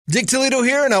Dick Toledo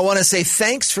here, and I want to say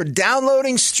thanks for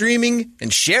downloading, streaming,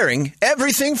 and sharing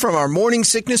everything from our Morning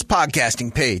Sickness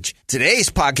podcasting page. Today's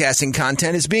podcasting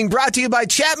content is being brought to you by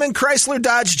Chapman Chrysler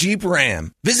Dodge Jeep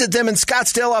Ram. Visit them in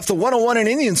Scottsdale off the 101 in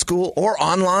Indian School or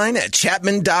online at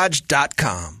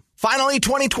chapmandodge.com. Finally,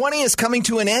 2020 is coming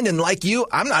to an end, and like you,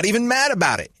 I'm not even mad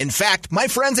about it. In fact, my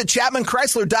friends at Chapman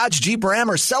Chrysler Dodge Jeep Ram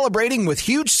are celebrating with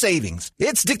huge savings.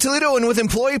 It's Dick Toledo, and with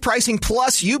Employee Pricing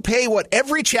Plus, you pay what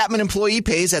every Chapman employee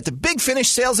pays at the Big Finish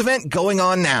sales event going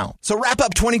on now. So wrap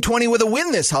up 2020 with a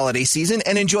win this holiday season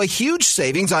and enjoy huge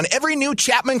savings on every new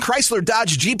Chapman Chrysler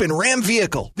Dodge Jeep and Ram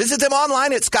vehicle. Visit them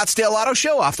online at Scottsdale Auto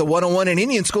Show off the 101 in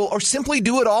Indian School, or simply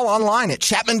do it all online at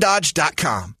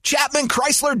chapmandodge.com. Chapman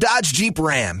Chrysler Dodge Jeep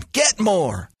Ram. Get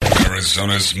more.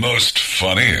 Arizona's most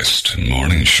funniest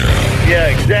morning show. Yeah,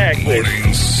 exactly.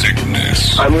 Morning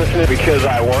Sickness. I'm listening because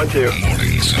I want to.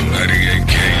 Mornings of 98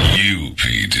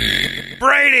 KUPD.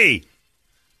 Brady!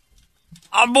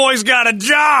 Our boy's got a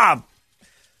job!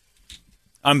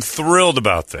 I'm thrilled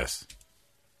about this.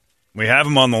 We have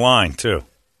him on the line, too.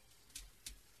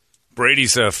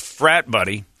 Brady's a frat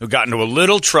buddy who got into a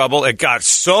little trouble. It got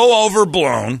so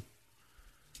overblown.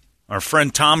 Our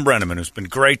friend Tom Brenneman, who's been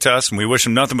great to us, and we wish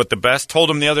him nothing but the best, told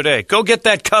him the other day, go get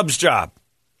that Cubs job.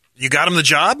 You got him the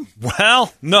job?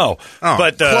 Well, no. Oh,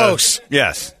 but close.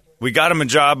 Yes. We got him a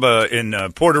job in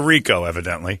Puerto Rico,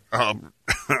 evidently.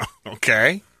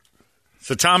 Okay.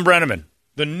 So Tom Brenneman,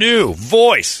 the new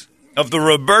voice of the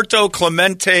Roberto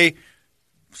Clemente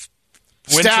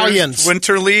Stallions.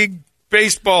 Winter League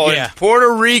Baseball Yeah. in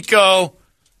Puerto Rico,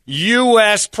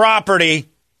 U.S. property.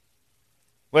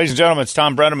 Ladies and gentlemen, it's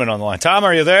Tom Brenneman on the line. Tom,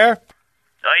 are you there?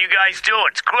 How you guys doing?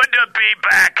 It's good to be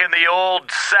back in the old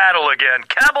saddle again.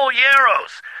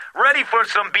 Caballeros, ready for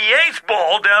some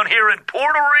baseball down here in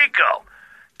Puerto Rico.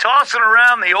 Tossing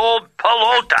around the old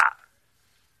pelota.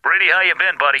 Brady, how you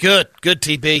been, buddy? Good,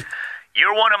 TB.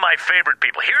 You're one of my favorite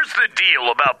people. Here's the deal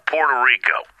about Puerto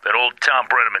Rico that old Tom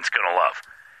Brenneman's going to love.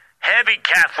 Heavy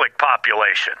Catholic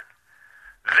population.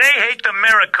 They hate the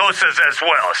Maricosas as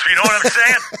well. You know what I'm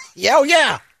saying?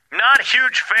 Yeah. Not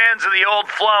huge fans of the old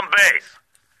flambés.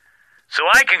 So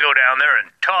I can go down there and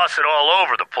toss it all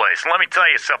over the place. And let me tell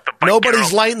you something.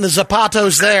 Nobody's lighting the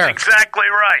zapatos there. That's exactly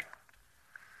right.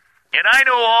 And I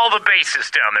know all the bases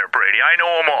down there, Brady. I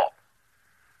know them all.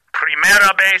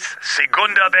 Primera base,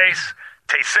 segunda base,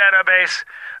 tercera base,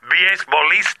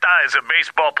 baseballista is a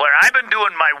baseball player. I've been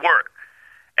doing my work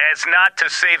as not to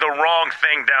say the wrong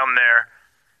thing down there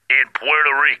in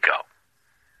Puerto Rico.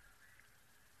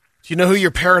 Do you know who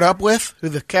you're paired up with? Who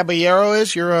the Caballero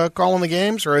is? You're calling the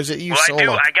games, or is it you solo? I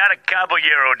do. I got a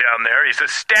Caballero down there. He's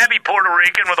a stabby Puerto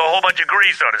Rican with a whole bunch of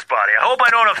grease on his body. I hope I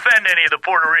don't offend any of the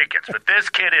Puerto Ricans, but this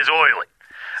kid is oily.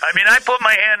 I mean, I put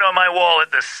my hand on my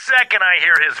wallet the second I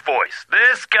hear his voice.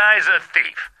 This guy's a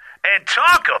thief. And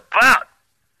talk about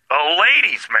a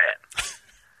ladies' man.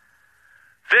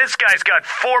 This guy's got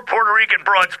 4 Puerto Rican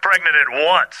broads pregnant at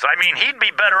once. I mean, he'd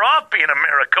be better off being a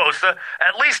Maricosa.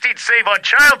 At least he'd save on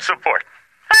child support.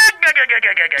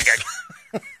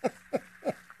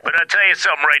 But I'll tell you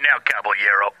something right now,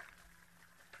 Caballero.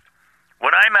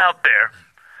 When I'm out there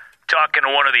talking to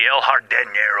one of the El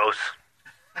Jardineros,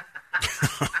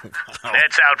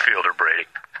 that's outfielder, Brady.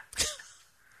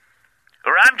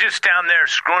 Or I'm just down there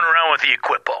screwing around with the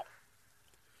equipo.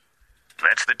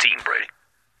 That's the team, Brady.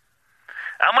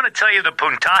 I'm going to tell you the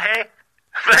puntaje.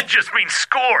 That just means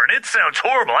score, and it sounds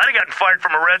horrible. I'd have gotten fired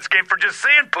from a Reds game for just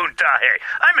saying puntaje.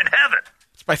 I'm in heaven.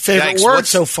 It's my favorite word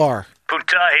so far.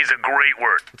 Puntaje is a great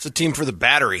word. It's a team for the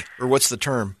battery, or what's the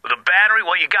term? The battery,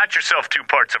 well, you got yourself 2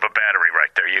 parts of a battery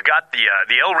right there. You got the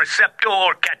El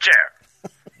Receptor Catcher.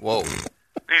 Whoa.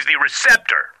 He's the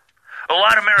receptor. A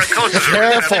lot of Maricosas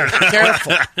are receptors.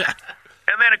 Careful.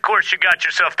 And then, of course, you got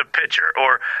yourself the pitcher,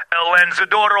 or El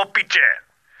Lanzador o Pitcher.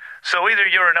 So either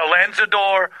you're an El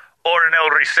Lanzador or an El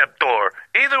Receptor.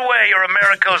 Either way, you're a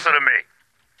Maricosa to me.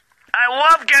 I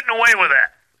love getting away with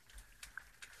that.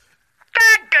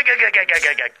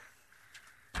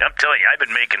 I'm telling you, I've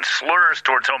been making slurs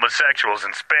towards homosexuals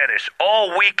in Spanish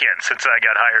all weekend since I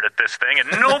got hired at this thing, and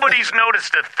nobody's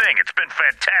noticed a thing. It's been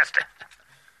fantastic.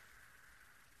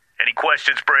 Any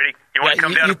questions, Brady? You want to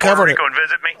come down to Puerto Rico and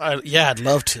visit me? Yeah, I'd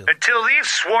love to. Until these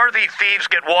swarthy thieves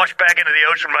get washed back into the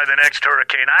ocean by the next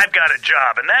hurricane, I've got a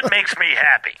job, and that makes me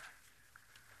happy.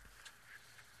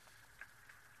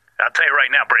 I'll tell you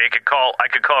right now, Brady, I could call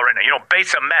right now. You know,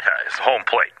 Besa Meta is home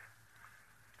plate.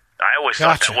 I always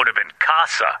thought that would have been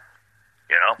Casa,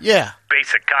 you know? Yeah.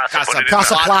 Basic Casa.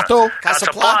 Casa Plato. Casa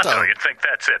Plato. You'd think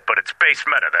that's it, but it's base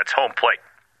meta. That's home plate.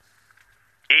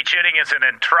 Each inning is an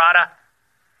entrada.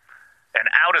 An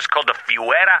out is called a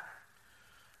fuera.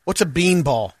 What's a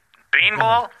beanball?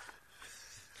 Beanball?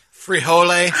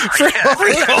 Frijole. Frijole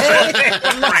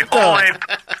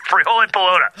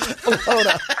pelota.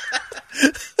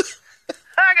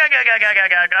 I'm going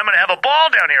to have a ball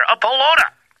down here. A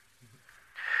pelota.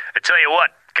 I tell you what,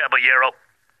 Caballero.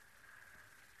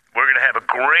 We're going to have a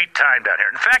great time down here.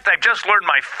 In fact, I've just learned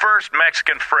my first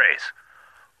Mexican phrase.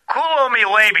 Culo mi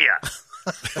labia.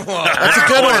 That's a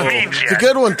good one. It's a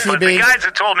good one, TB. But the guys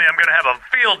that told me I'm going to have a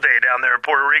field day down there in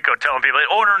Puerto Rico telling people,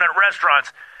 ordering at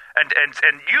restaurants, and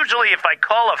usually if I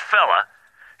call a fella,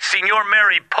 Senor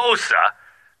Mariposa,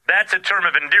 that's a term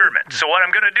of endearment. So what I'm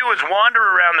going to do is wander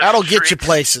around the That'll streets, get you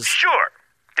places. Sure.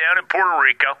 Down in Puerto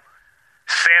Rico,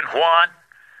 San Juan,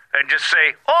 and just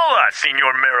say, hola,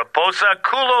 Senor Mariposa,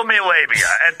 culo mi labia.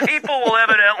 And people will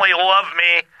evidently love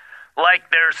me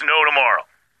like there's no tomorrow.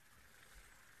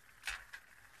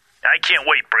 I can't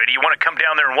wait, Brady. You want to come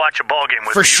down there and watch a ball game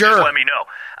with me? For you sure. Just let me know.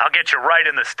 I'll get you right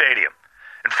in the stadium.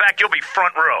 In fact, you'll be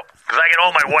front row because I get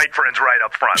all my white friends right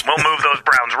up front. We'll move those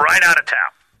Browns right out of town.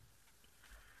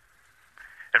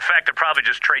 In fact, they're probably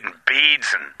just trading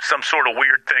beads and some sort of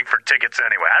weird thing for tickets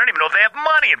anyway. I don't even know if they have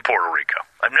money in Puerto Rico.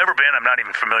 I've never been. I'm not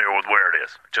even familiar with where it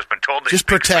is. Just been told they just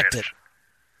speak protect Spanish.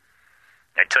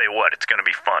 it. I tell you what, it's going to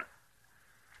be fun.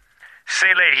 Se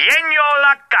le lleno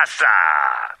la casa.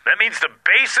 That means the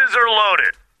bases are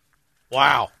loaded.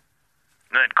 Wow.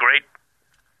 Isn't that great?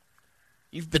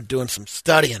 You've been doing some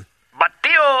studying.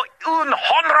 Bateo un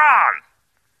home run.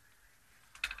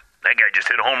 That guy just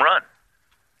hit a home run.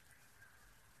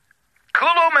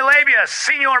 Culo mi labia,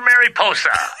 Senor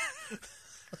Mariposa.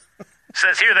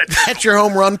 Says here that... That's your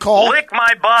home run call? Lick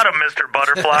my bottom, Mr.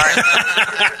 Butterfly.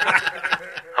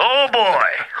 Oh, boy.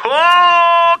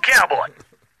 Oh, cowboy.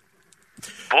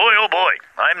 Boy, oh, boy.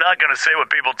 I'm not going to say what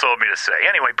people told me to say.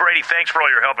 Anyway, Brady, thanks for all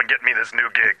your help in getting me this new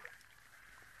gig.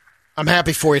 I'm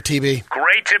happy for you, TB.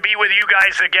 Great to be with you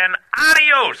guys again.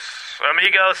 Adios,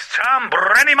 amigos. Tom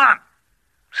Brenneman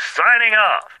signing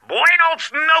off.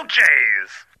 Buenos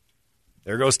noches.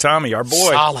 There goes Tommy, our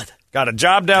boy. Solid. Got a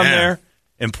job down there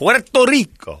in Puerto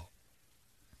Rico.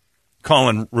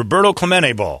 Calling Roberto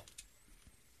Clemente ball.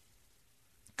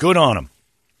 Good on him.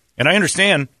 And I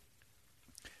understand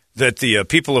that the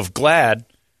people of GLAD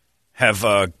have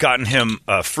gotten him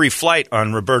a free flight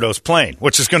on Roberto's plane,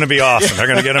 which is going to be awesome. They're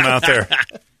going to get him out there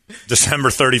December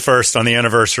 31st on the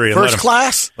anniversary. And First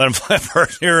class? Let him fly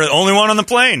first. You're the only one on the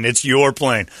plane. It's your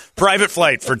plane. Private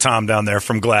flight for Tom down there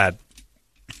from GLAD.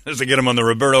 Just to get him on the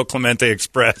Roberto Clemente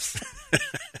Express.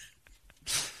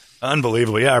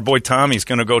 Unbelievable. Yeah, our boy Tommy's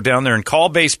going to go down there and call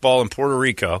baseball in Puerto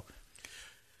Rico.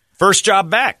 First job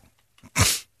back.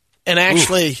 And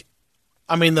actually,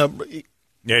 I mean, yeah, he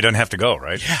doesn't have to go,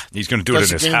 right? Yeah. He's going to do it in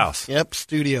his house. Yep,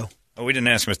 studio. Oh, we didn't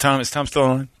ask him. Is Tom still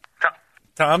on?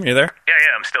 Tom, you there? Yeah,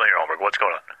 I'm still here, Holmberg. What's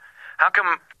going on? How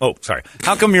come... Oh, sorry.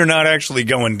 How come you're not actually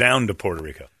going down to Puerto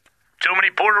Rico? Too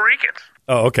many Puerto Ricans.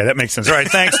 Oh, okay. That makes sense. All right.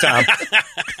 Thanks, Tom. It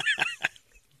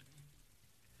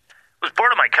was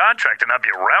part of my contract to not be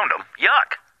around them.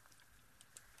 Yuck.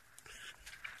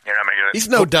 You're not making it. He's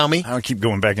no dummy. I'll keep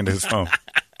going back into his phone.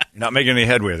 You're not making any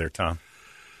headway there, Tom.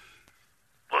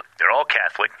 Look, they're all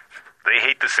Catholic. They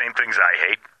hate the same things I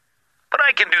hate. But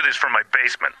I can do this from my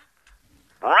basement.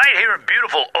 Right here in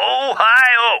beautiful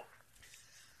Ohio.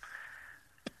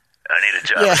 I need a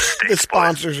job. Yeah, in the States, the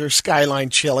sponsors are Skyline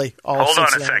Chili. Hold on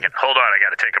a second. Hold on. I got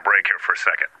to take a break here for a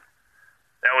second.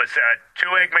 That was 2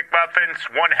 Egg McMuffins,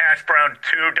 1 hash brown,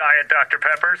 2 Diet Dr.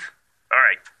 Peppers. All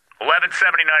right.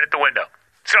 $11.79 at the window.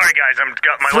 Sorry, guys. I'm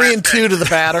got my 3 last and day. 2 to the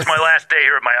batter. It's my last day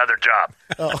here at my other job.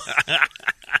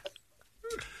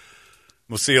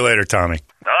 We'll see you later, Tommy.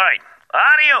 All right.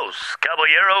 Adios,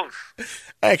 caballeros.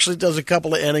 Actually does a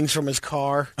couple of innings from his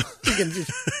car. He can just...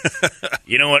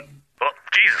 You know what? Well,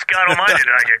 Jesus, God almighty, did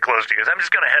I get close to you? I'm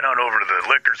just going to head on over to the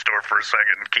liquor store for a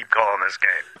second and keep calling this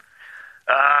game.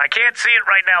 I can't see it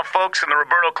right now, folks, in the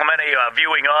Roberto Clemente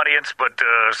viewing audience, but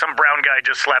some brown guy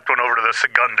just slapped one over to the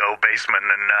Segundo basement,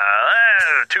 and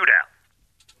 2 down.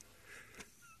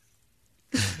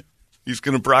 He's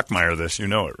going to Brockmeyer this. You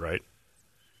know it, right?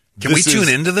 Can we tune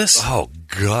into this? Oh,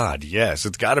 God, yes.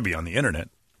 It's got to be on the internet.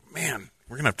 Man,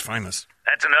 we're going to have to find this.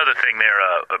 That's another thing there,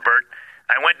 Bert.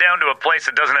 I went down to a place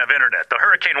that doesn't have internet. The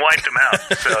hurricane wiped them out,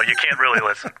 so you can't really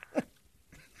listen.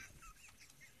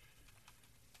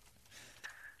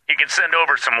 You can send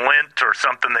over some lint or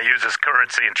something they use as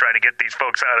currency and try to get these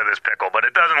folks out of this pickle, but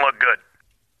it doesn't look good.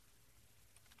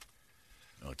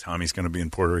 Oh, Tommy's going to be in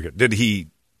Puerto Rico. Did he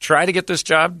try to get this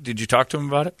job? Did you talk to him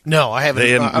about it? No, I haven't.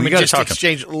 I mean, gotta just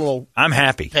exchange a little... I'm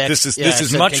happy. Peck. This is Yeah,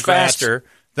 much congrats. faster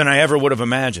than I ever would have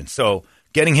imagined. So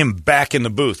getting him back in the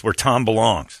booth where Tom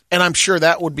belongs. And I'm sure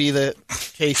that would be the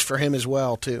case for him as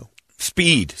well, too.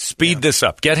 Speed this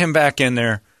up. Get him back in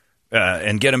there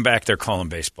and get him back there calling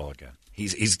baseball again.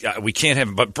 We can't have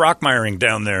him. But Brockmeyering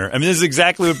down there, I mean, this is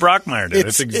exactly what Brockmeyer did.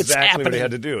 It's exactly what he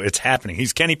had to do. It's happening.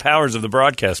 He's Kenny Powers of the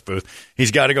broadcast booth. He's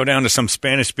got to go down to some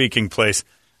Spanish-speaking place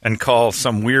and call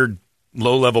some weird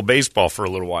low-level baseball for a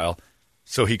little while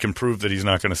so he can prove that he's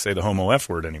not going to say the homo F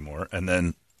word anymore. And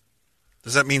then...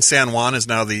 Does that mean San Juan is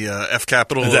now the F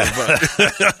capital? That's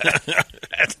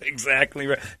exactly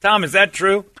right. Tom, is that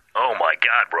true? Oh, my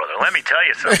God, brother. Let me tell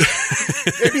you something.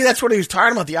 Maybe that's what he was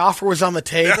talking about. The offer was on the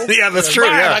table. Yeah, that's true.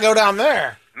 Why Yeah. I go down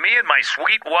there. Me and my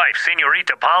sweet wife,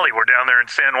 Senorita Polly, were down there in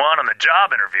San Juan on the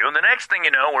job interview, and the next thing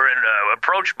you know, we're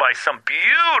approached by some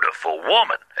beautiful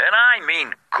woman. And I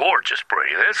mean gorgeous,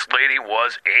 Brady. This lady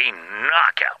was a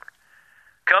knockout.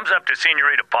 Comes up to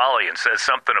Senorita Polly and says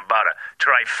something about a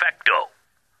trifecto.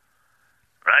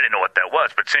 I didn't know what that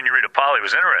was, but Senorita Polly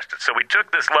was interested. So we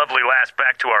took this lovely lass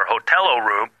back to our hotel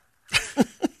room.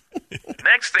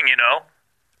 Next thing you know,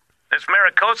 this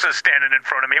Maricosa's standing in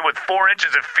front of me with 4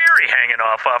 inches of fury hanging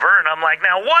off of her, and I'm like,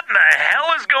 now what in the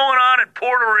hell is going on in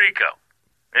Puerto Rico?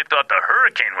 They thought the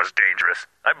hurricane was dangerous.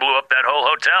 I blew up that whole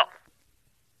hotel.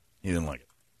 He didn't like it.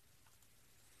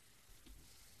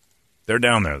 They're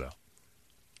down there, though.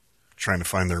 Trying to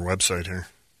find their website here.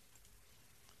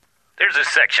 There's a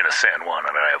section of San Juan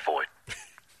that I avoid.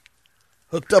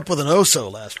 Hooked up with an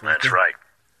Oso last week. That's right.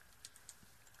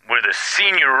 Where the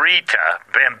Senorita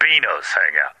Bambinos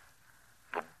hang out.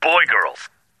 The boy girls.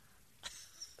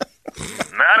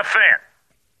 Not a fan.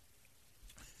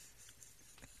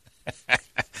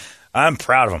 I'm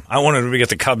proud of him. I wanted him to get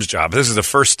the Cubs job. This is the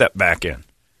first step back in.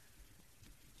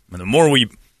 And the more we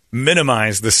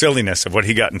minimize the silliness of what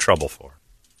he got in trouble for.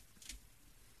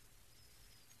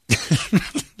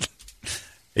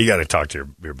 You got to talk to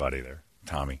your buddy there,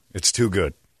 Tommy. It's too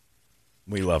good.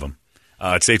 We love him.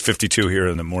 It's 8:52 here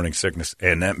in the Morning Sickness,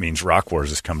 and that means Rock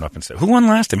Wars is coming up and say, "Who won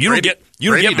last time?" You don't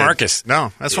get Marcus.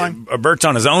 No, that's fine. Bert's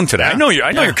on his own today. Yeah.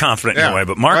 I know you're confident in a way,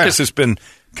 but Marcus has been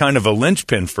kind of a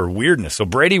linchpin for weirdness. So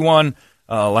Brady won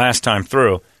last time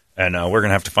through, and we're going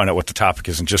to have to find out what the topic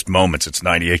is in just moments. It's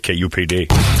 98 KUPD.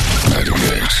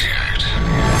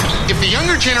 If the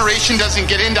younger generation doesn't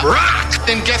get into rock,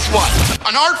 then guess what?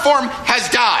 An art form has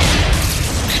died.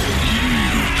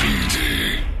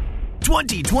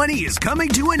 2020 is coming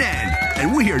to an end,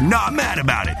 and we are not mad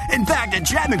about it. In fact, at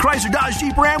Chapman Chrysler Dodge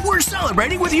Jeep Ram, we're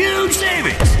celebrating with huge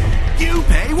savings. You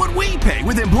pay what we pay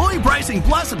with Employee Pricing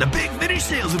Plus at the Big Finish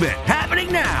Sales Event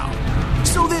happening now.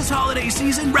 So this holiday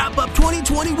season, wrap up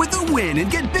 2020 with a win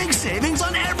and get big savings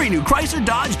on every new Chrysler,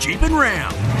 Dodge, Jeep, and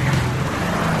Ram.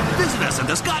 Visit us at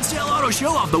the Scottsdale Auto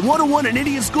Show off the 101 and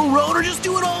Indian School Road, or just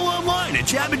do it all online at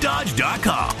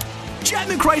ChapmanDodge.com.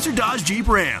 Chapman Chrysler Dodge Jeep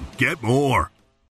Ram. Get more.